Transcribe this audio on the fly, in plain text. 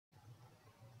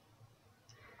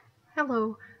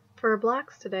Hello, for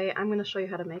blocks today I'm going to show you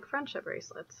how to make friendship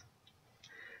bracelets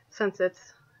since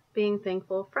it's Being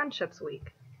Thankful Friendships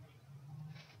Week.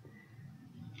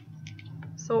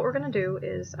 So what we're going to do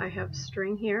is I have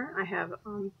string here, I have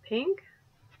pink,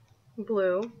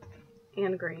 blue,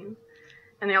 and green,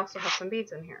 and I also have some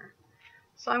beads in here.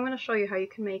 So I'm going to show you how you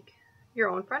can make your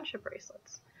own friendship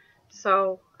bracelets.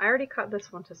 So I already cut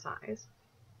this one to size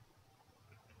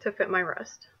to fit my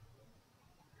wrist.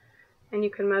 And you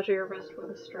can measure your wrist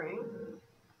with a string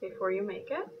before you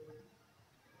make it.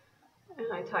 And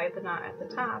I tied the knot at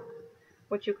the top,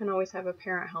 which you can always have a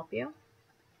parent help you.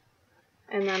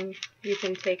 And then you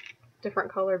can take different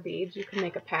color beads. You can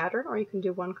make a pattern or you can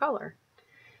do one color.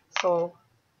 So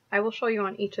I will show you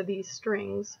on each of these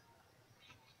strings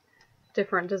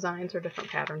different designs or different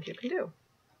patterns you can do.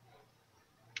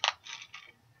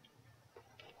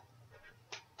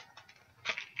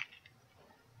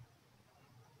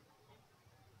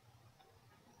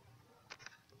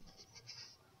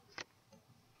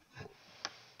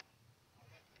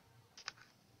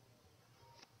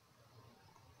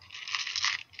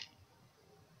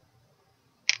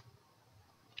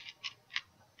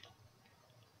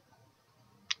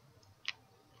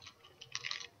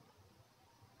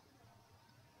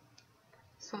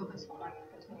 So this one I'm going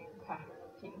to continue the pattern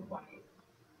of pink, white,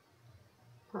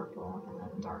 purple, and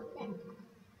then dark pink.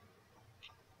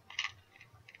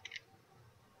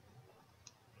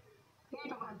 You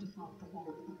don't have to fill the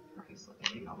whole bracelet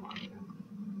if you don't want to.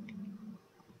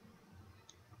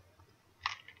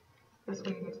 This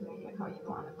way you get to make it how you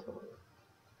want it to look.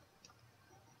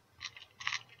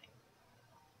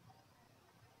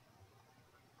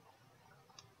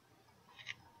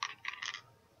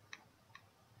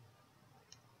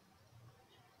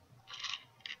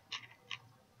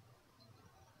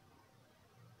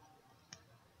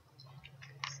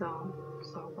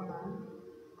 So far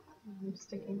I'm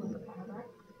sticking with the fabric.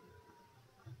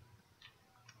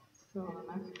 So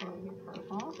the next color will be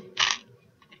purple.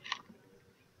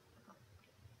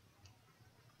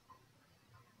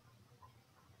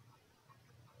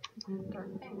 And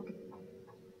dark pink.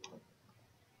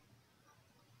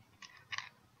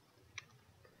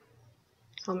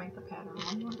 So I'll make the pattern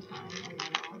one more time and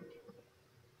then I'll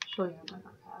show you a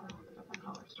different pattern with a different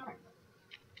color string.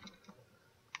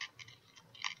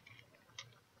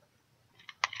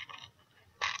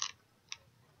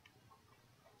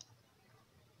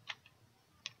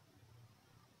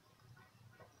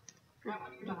 And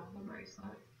when you're done with the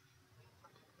bracelet,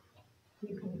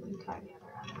 you can tie the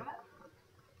other end of it.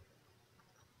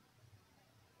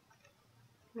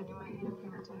 And you might need a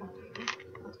parent to help you.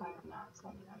 I'll tie the knots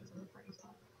on the ends of the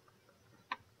bracelet.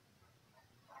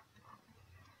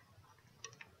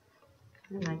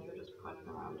 And then you just put it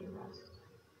around your wrist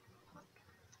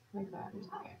like that and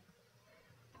tie it.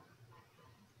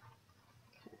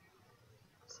 Okay.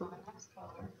 So the next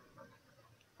color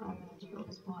I'm going to do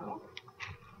is blue.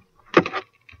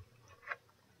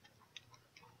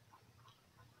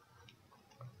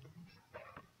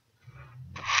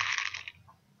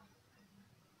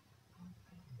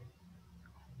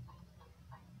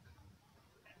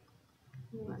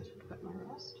 And I should put my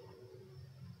wrist.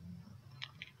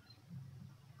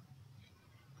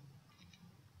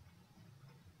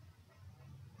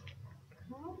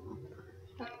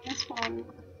 And this one,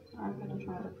 I'm going to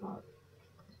try to put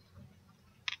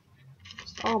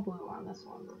just all blue on this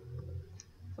one.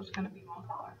 So it's going to be one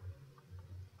color.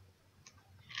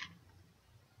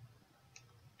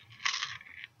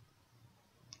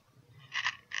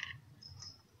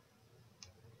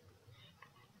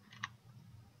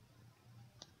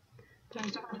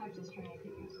 There's different types of string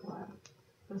you can use for it.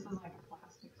 This is like a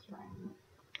plastic string.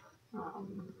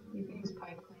 You can use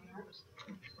pipe cleaners,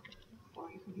 or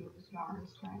you can use yarn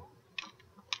string.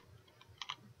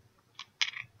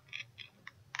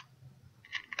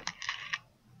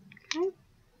 Okay.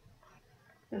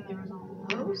 Then there's all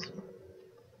those.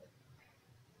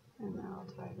 And now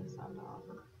I'll tie this end off,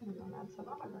 and then that's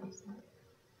another bracelet.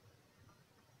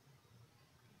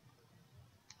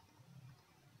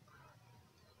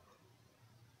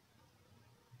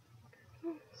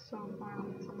 So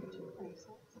finally it's only 2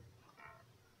 bracelets.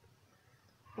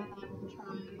 And then we'll try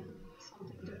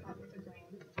something different with the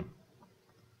green.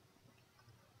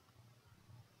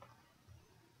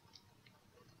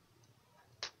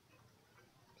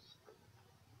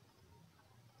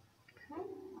 Okay.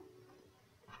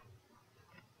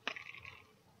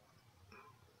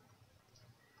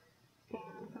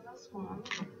 And for this one,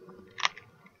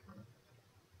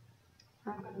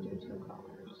 I'm going to do 2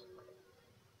 colors.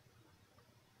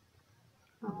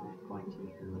 I'm going to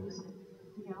use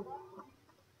yellow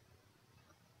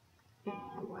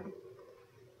and white.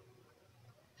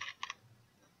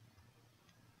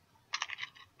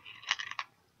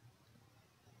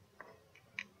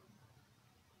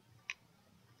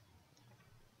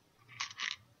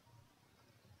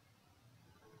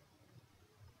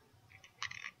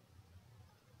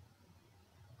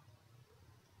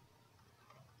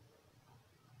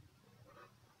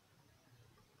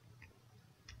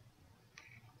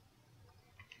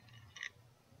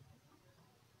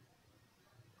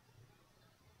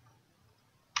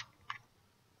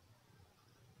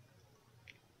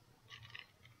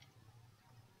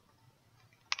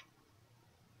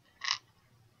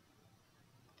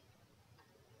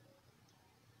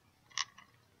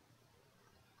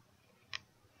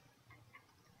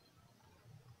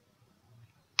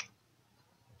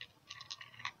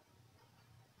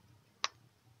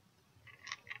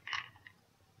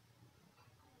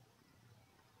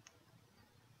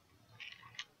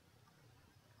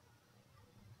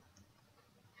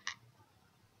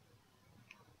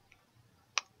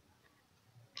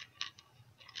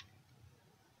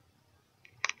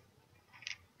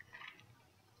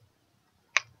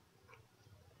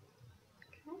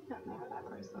 And there that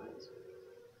bracelet is.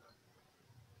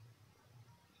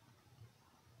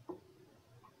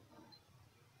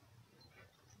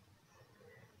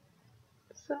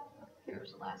 So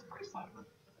here's the last bracelet.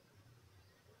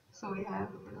 So we have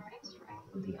the green string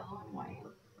with the yellow and white,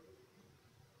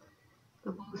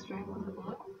 the blue string with the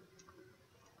blue,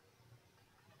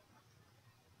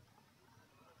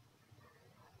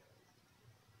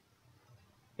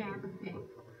 and the pink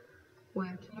with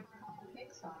two different color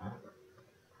pinks on it,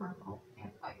 purple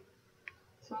and white.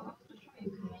 So I'll just show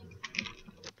you can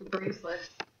make the bracelet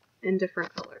in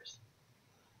different colors.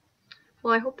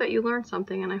 Well, I hope that you learned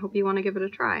something, and I hope you want to give it a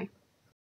try.